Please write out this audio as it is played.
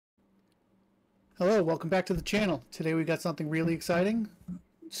Hello, welcome back to the channel. Today we got something really exciting.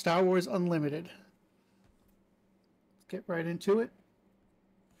 Star Wars Unlimited. Let's get right into it.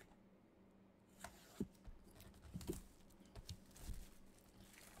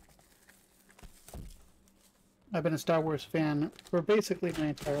 I've been a Star Wars fan for basically my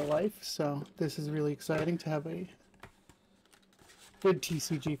entire life, so this is really exciting to have a good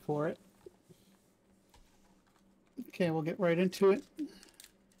TCG for it. Okay, we'll get right into it.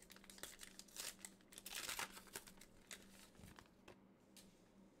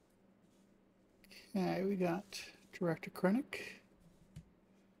 Okay, we got Director Krennic,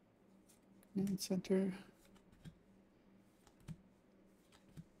 Command Center.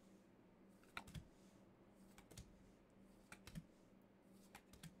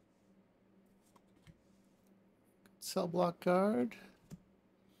 Cell Block Guard.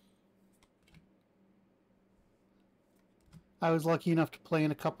 I was lucky enough to play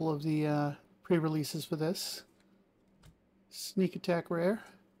in a couple of the pre-releases for this. Sneak Attack Rare.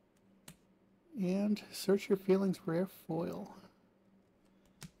 And Search Your Feelings Rare Foil.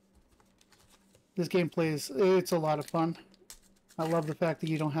 This game it's a lot of fun. I love the fact that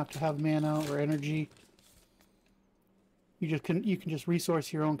you don't have to have mana or energy. You can just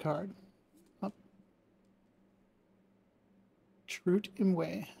resource your own card. Up. Trute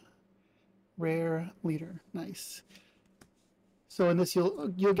Imwe. Rare leader. Nice. So in this you'll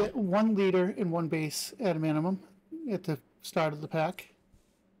get one leader and one base at a minimum at the start of the pack.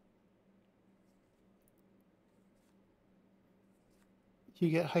 You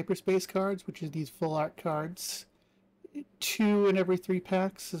get hyperspace cards, which is these full art cards. 2 in every 3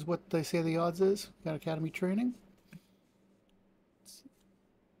 packs is what they say the odds is. Got Academy Training.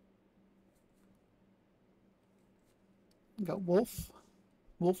 Got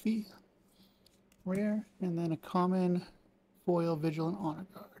Wolfie, rare, and then a common foil Vigilant Honor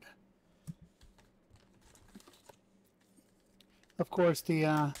Guard. Of course,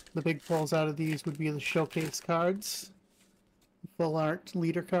 the big pulls out of these would be the showcase cards. Full art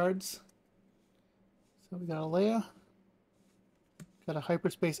leader cards. So we got a Leia. Got a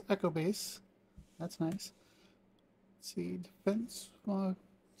hyperspace echo base. That's nice. Let's see, defense,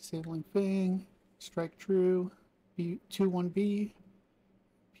 disabling Fang, strike true, B-2-1B,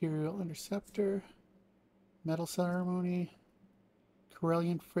 Imperial Interceptor, Metal Ceremony,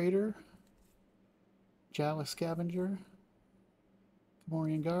 Corellian Freighter, Jawa Scavenger,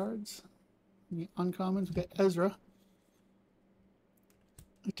 Gamorrean Guards. In the uncommons, we got Ezra.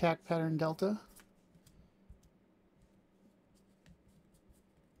 Attack Pattern Delta,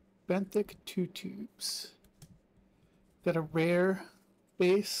 Benthic 2 Tubes. Got a rare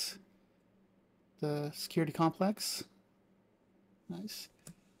base, the Security Complex. Nice.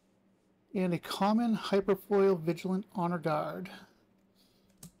 And a common Hyperfoil Vigilant Honor Guard.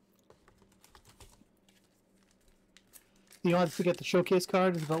 The odds to get the showcase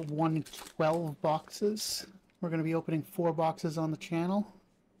card is about 1 in 12 boxes. We're going to be opening 4 boxes on the channel.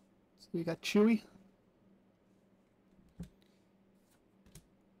 So we got Chewie.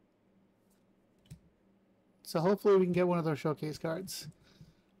 So hopefully we can get one of those showcase cards.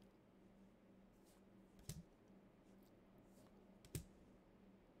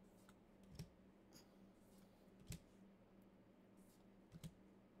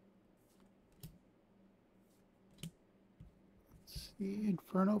 Let's see,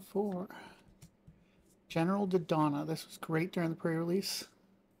 Inferno 4. General Dodonna. This was great during the pre-release.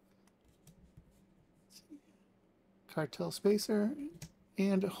 Cartel Spacer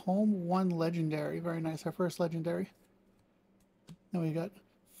and Home 1 Legendary. Very nice. Our first Legendary. Then we got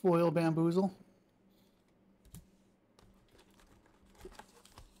Foil Bamboozle.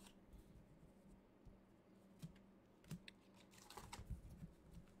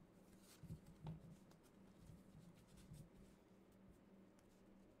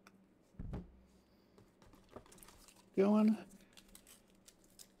 Going.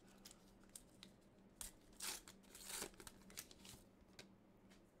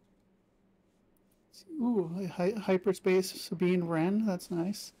 Ooh, hyperspace Sabine Wren. That's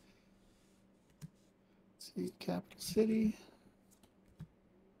nice. Let's see, Capital City.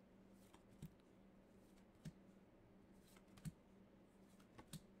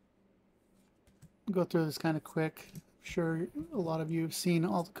 I'll go through this kind of quick. I'm sure a lot of you have seen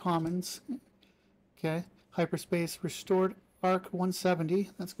all the commons. Okay, hyperspace Restored Arc 170.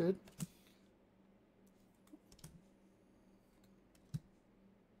 That's good.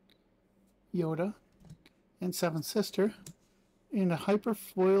 Yoda. And Seventh Sister, and a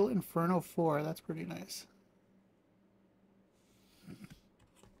Hyperfoil Inferno 4. That's pretty nice.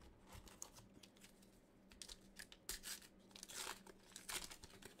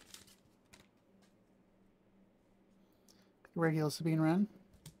 regular Sabine Wren.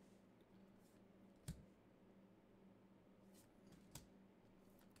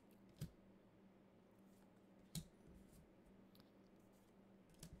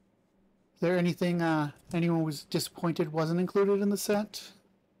 Is there anything anyone was disappointed wasn't included in the set?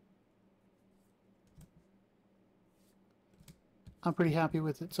 I'm pretty happy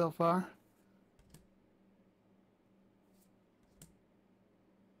with it so far.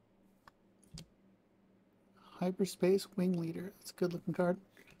 Hyperspace Wing Leader. That's a good looking card.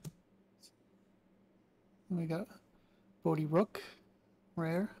 And we got Bodhi Rook,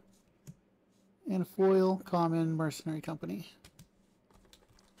 rare. And a foil common mercenary company.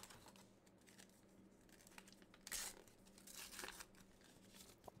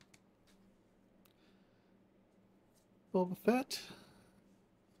 Boba Fett,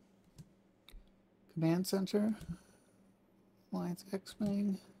 Command Center, Alliance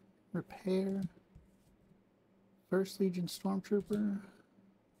X-Wing, Repair, First Legion Stormtrooper,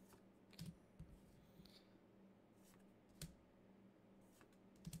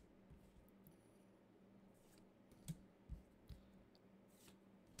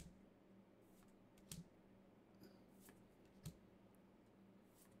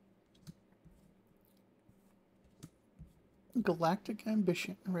 Galactic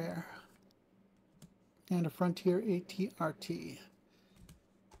Ambition, rare. And a Frontier ATRT.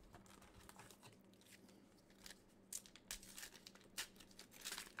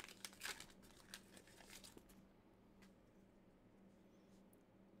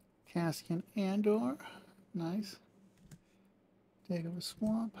 Cassian Andor, nice. Dagobah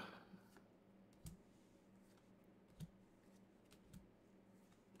Swamp.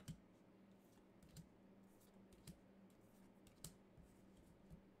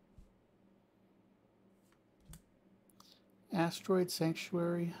 Asteroid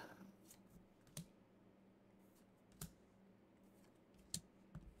Sanctuary.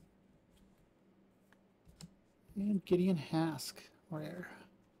 And Gideon Hask, rare.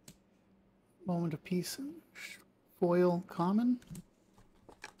 Moment of Peace, foil common.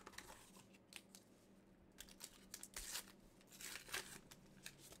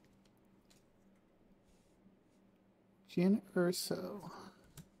 Jyn Erso.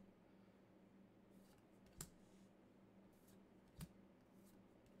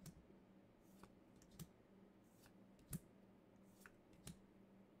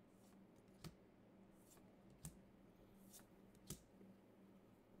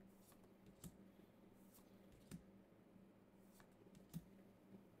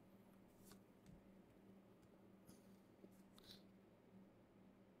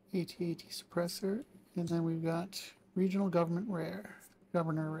 AT-AT Suppressor, and then we've got Regional Government Rare,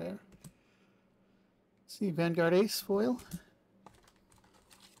 Governor Rare. Let's see, Vanguard Ace foil.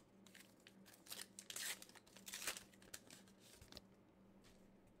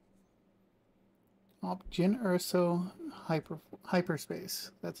 Oh, Jyn Erso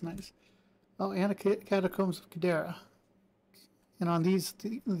Hyperspace, that's nice. Oh, and a Catacombs of Cadera. And on these,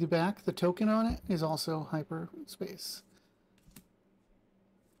 the back, the token on it is also hyperspace.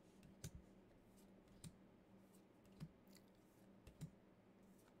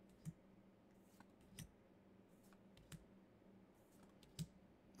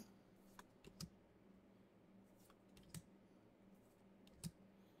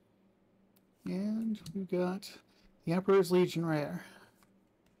 And we've got the Emperor's Legion rare.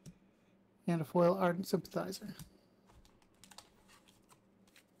 And a foil Ardent Sympathizer.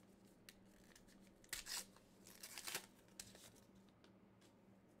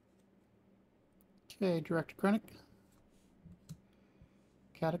 Okay, Director Krennic.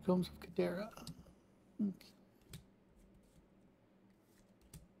 Catacombs of Cadera. Okay.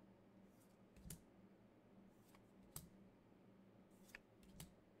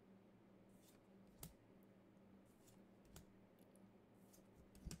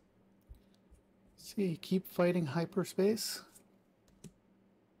 See, keep fighting hyperspace.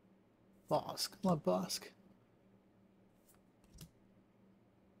 Bossk, love Bossk.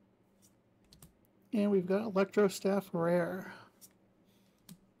 And we've got Electro Staff rare.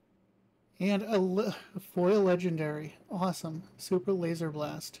 And a foil legendary. Awesome. Super Laser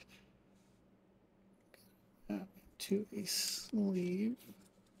Blast. To a sleeve.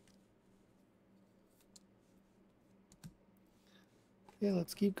 Yeah,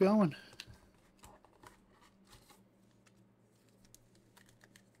 let's keep going.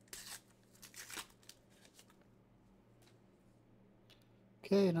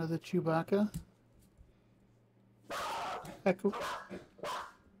 Okay, another Chewbacca. Echo.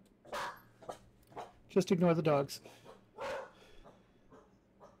 Just ignore the dogs. Let's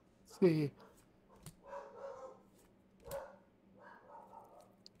see.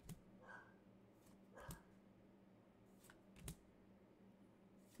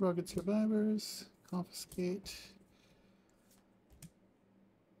 Rugged survivors. Confiscate.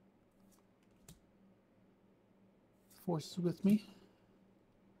 Forces with me.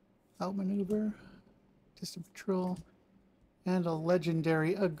 Outmaneuver. Distant patrol. And a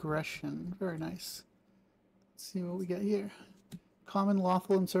legendary aggression. Very nice. Let's see what we get here. Common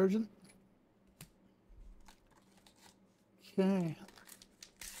lawful insurgent. Okay.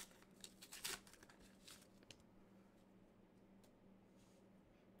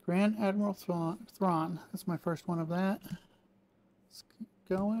 Grand Admiral Thrawn. That's my first one of that. Let's keep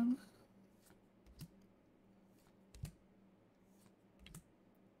going.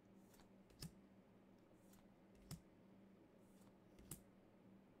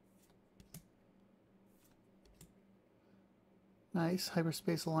 Nice.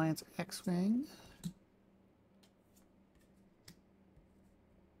 Hyperspace Alliance X-Wing.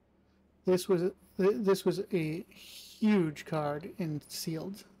 This was a huge card in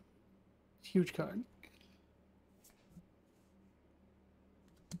sealed. Huge card.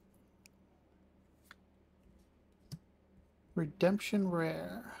 Redemption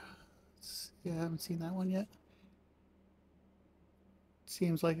Rare. Yeah, I haven't seen that one yet.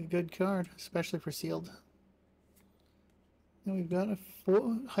 Seems like a good card, especially for sealed. Then we've got a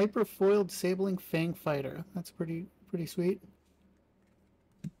hyper foiled Sabling Fang Fighter. That's pretty sweet.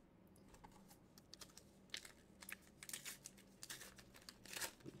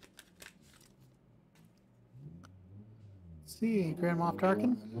 Let's see, Grand Moff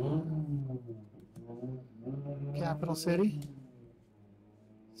Tarkin. Capital City.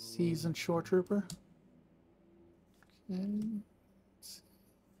 Seasoned Shore Trooper. Okay.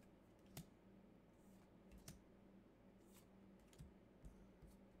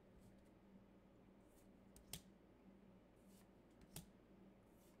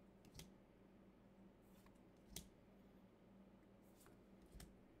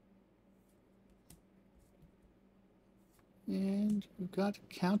 And we've got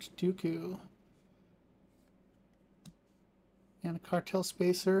Count Dooku. And a Cartel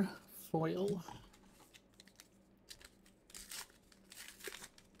Spacer foil.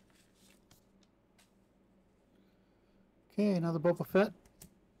 Okay, another Boba Fett.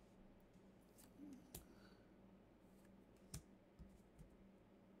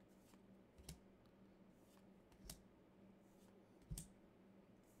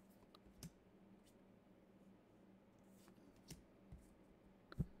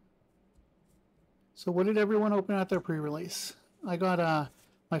 So what did everyone open at their pre-release? I got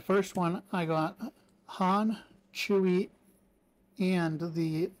my first one, I got Han, Chewie, and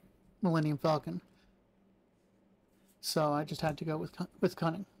the Millennium Falcon. So I just had to go with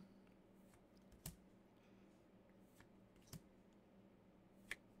cunning.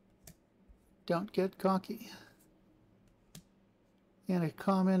 Don't get cocky. And a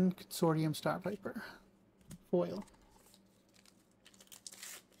common Consortium Starviper foil.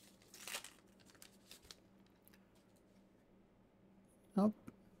 Nope.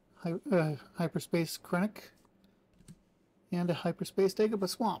 Hyperspace Krennic. And a Hyperspace Dagobah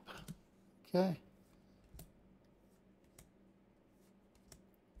Swamp. Okay.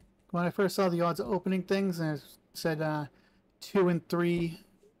 When I first saw the odds of opening things, and it said 2 and 3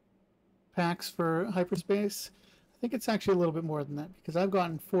 packs for Hyperspace, I think it's actually a little bit more than that, because I've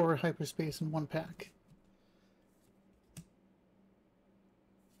gotten 4 Hyperspace in 1 pack.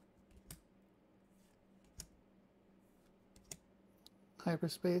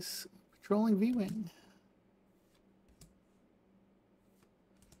 Hyperspace Patrolling V-Wing.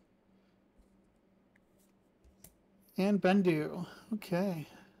 And Bendu. Okay.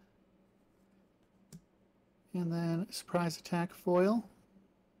 And then Surprise Attack foil.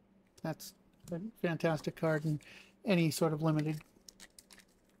 That's a fantastic card in any sort of limited.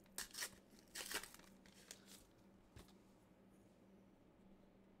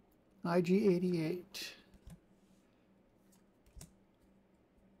 IG-88.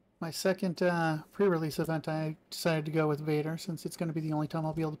 My second pre-release event, I decided to go with Vader, since it's going to be the only time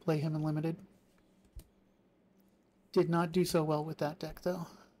I'll be able to play him in limited. Did not do so well with that deck, though.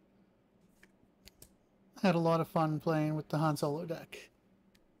 Had a lot of fun playing with the Han Solo deck.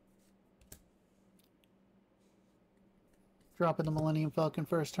 Dropping the Millennium Falcon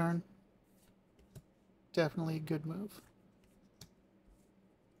first turn. Definitely a good move.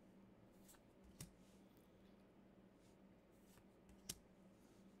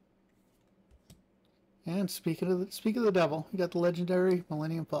 And speak of the devil, we got the legendary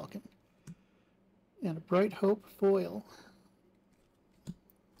Millennium Falcon. And a Bright Hope foil.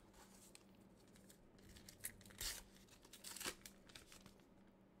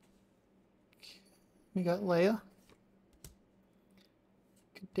 We got Leia,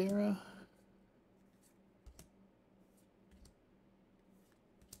 Caldera.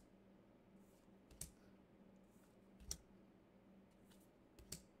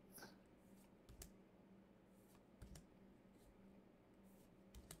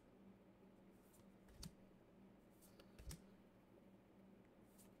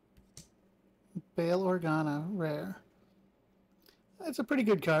 Bail Organa, rare. That's a pretty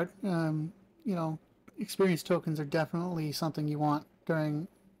good card. You know, experience tokens are definitely something you want during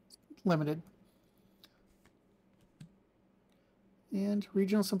limited. And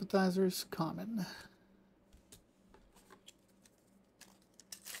regional sympathizers, common.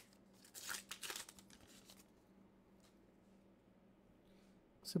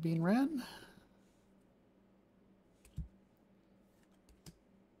 Sabine Wren.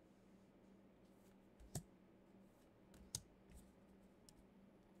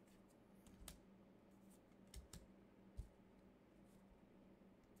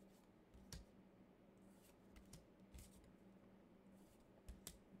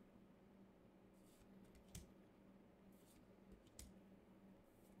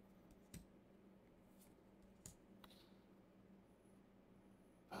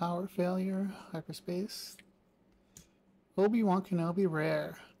 Power Failure, Hyperspace. Obi-Wan Kenobi,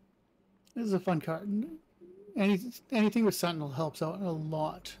 rare. This is a fun card. Anything with Sentinel helps out a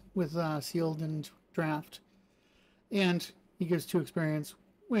lot with Sealed and Draft. And he gives 2 experience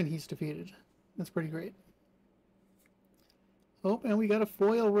when he's defeated. That's pretty great. Oh, and we got a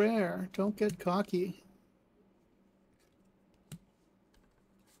foil rare. Don't get cocky.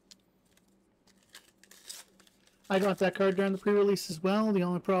 I got that card during the pre-release as well. The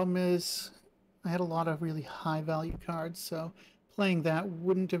only problem is I had a lot of really high value cards, so playing that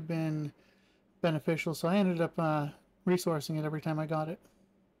wouldn't have been beneficial, so I ended up resourcing it every time I got it.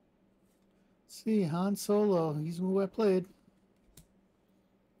 Let's see, Han Solo, he's who I played.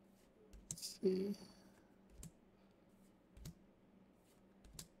 Let's see.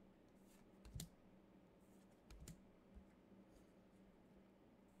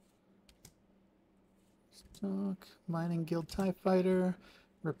 Stock, Mining Guild TIE Fighter,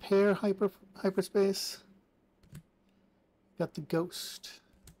 Repair Hyperspace. Got the Ghost.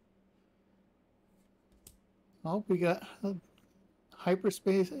 Oh, we got a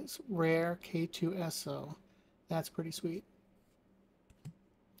Hyperspace Rare K2SO. That's pretty sweet.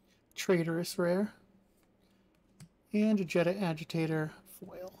 Traitorous Rare. And a Jedha Agitator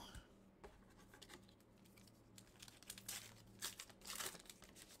foil.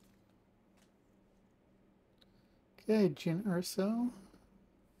 Okay, Jyn Erso.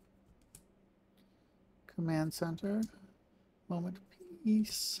 Command Center. Moment of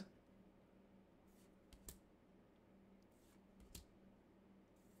Peace.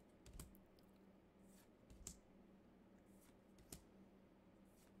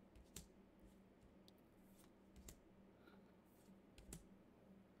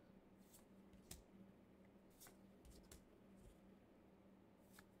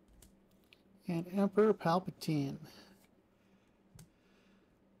 And Emperor Palpatine.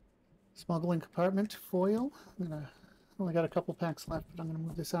 Smuggling Compartment foil. Only got a couple packs left, but I'm gonna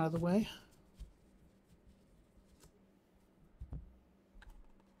move this out of the way.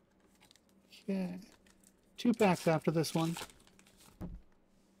 Okay. 2 packs after this one.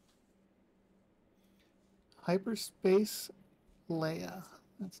 Hyperspace Leia.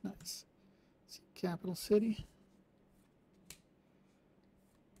 That's nice. Let's see, Capital City.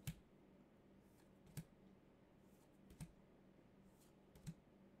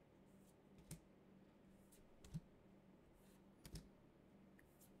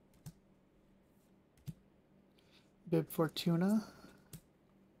 Bib Fortuna,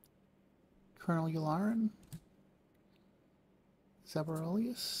 Colonel Yularen,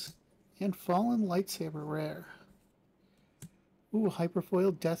 Zabarolius, and Fallen Lightsaber rare. Ooh,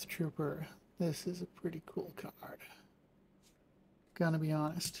 Hyperfoil Death Trooper. This is a pretty cool card. Gonna be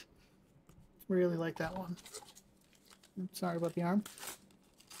honest. Really like that one. Sorry about the arm.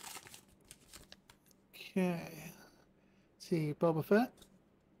 Okay. Let's see, Boba Fett.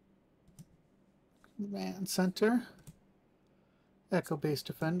 Command Center. Echo Base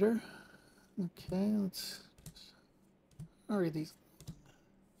Defender. Okay, let's hurry these.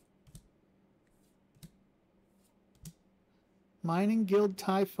 Mining Guild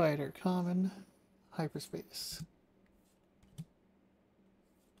TIE Fighter, common, hyperspace.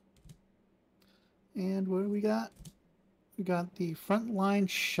 And what do we got? We got the Frontline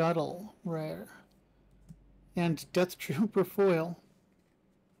Shuttle, rare. And Death Trooper foil.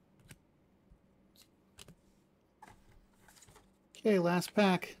 Okay, last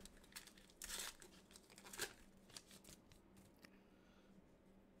pack.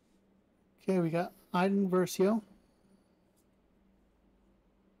 Okay, we got Iden Versio.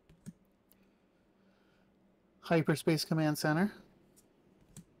 Hyperspace Command Center.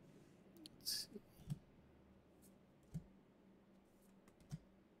 Let's see.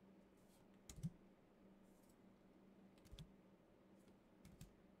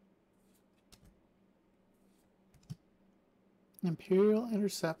 Imperial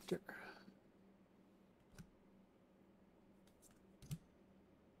Interceptor.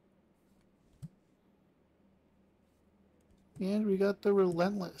 And we got the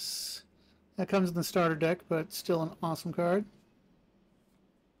Relentless. That comes in the starter deck, but still an awesome card.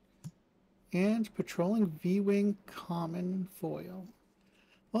 And Patrolling V-Wing Common Foil.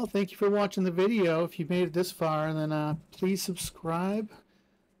 Well, thank you for watching the video. If you made it this far, and then please subscribe.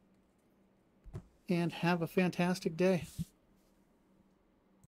 And have a fantastic day.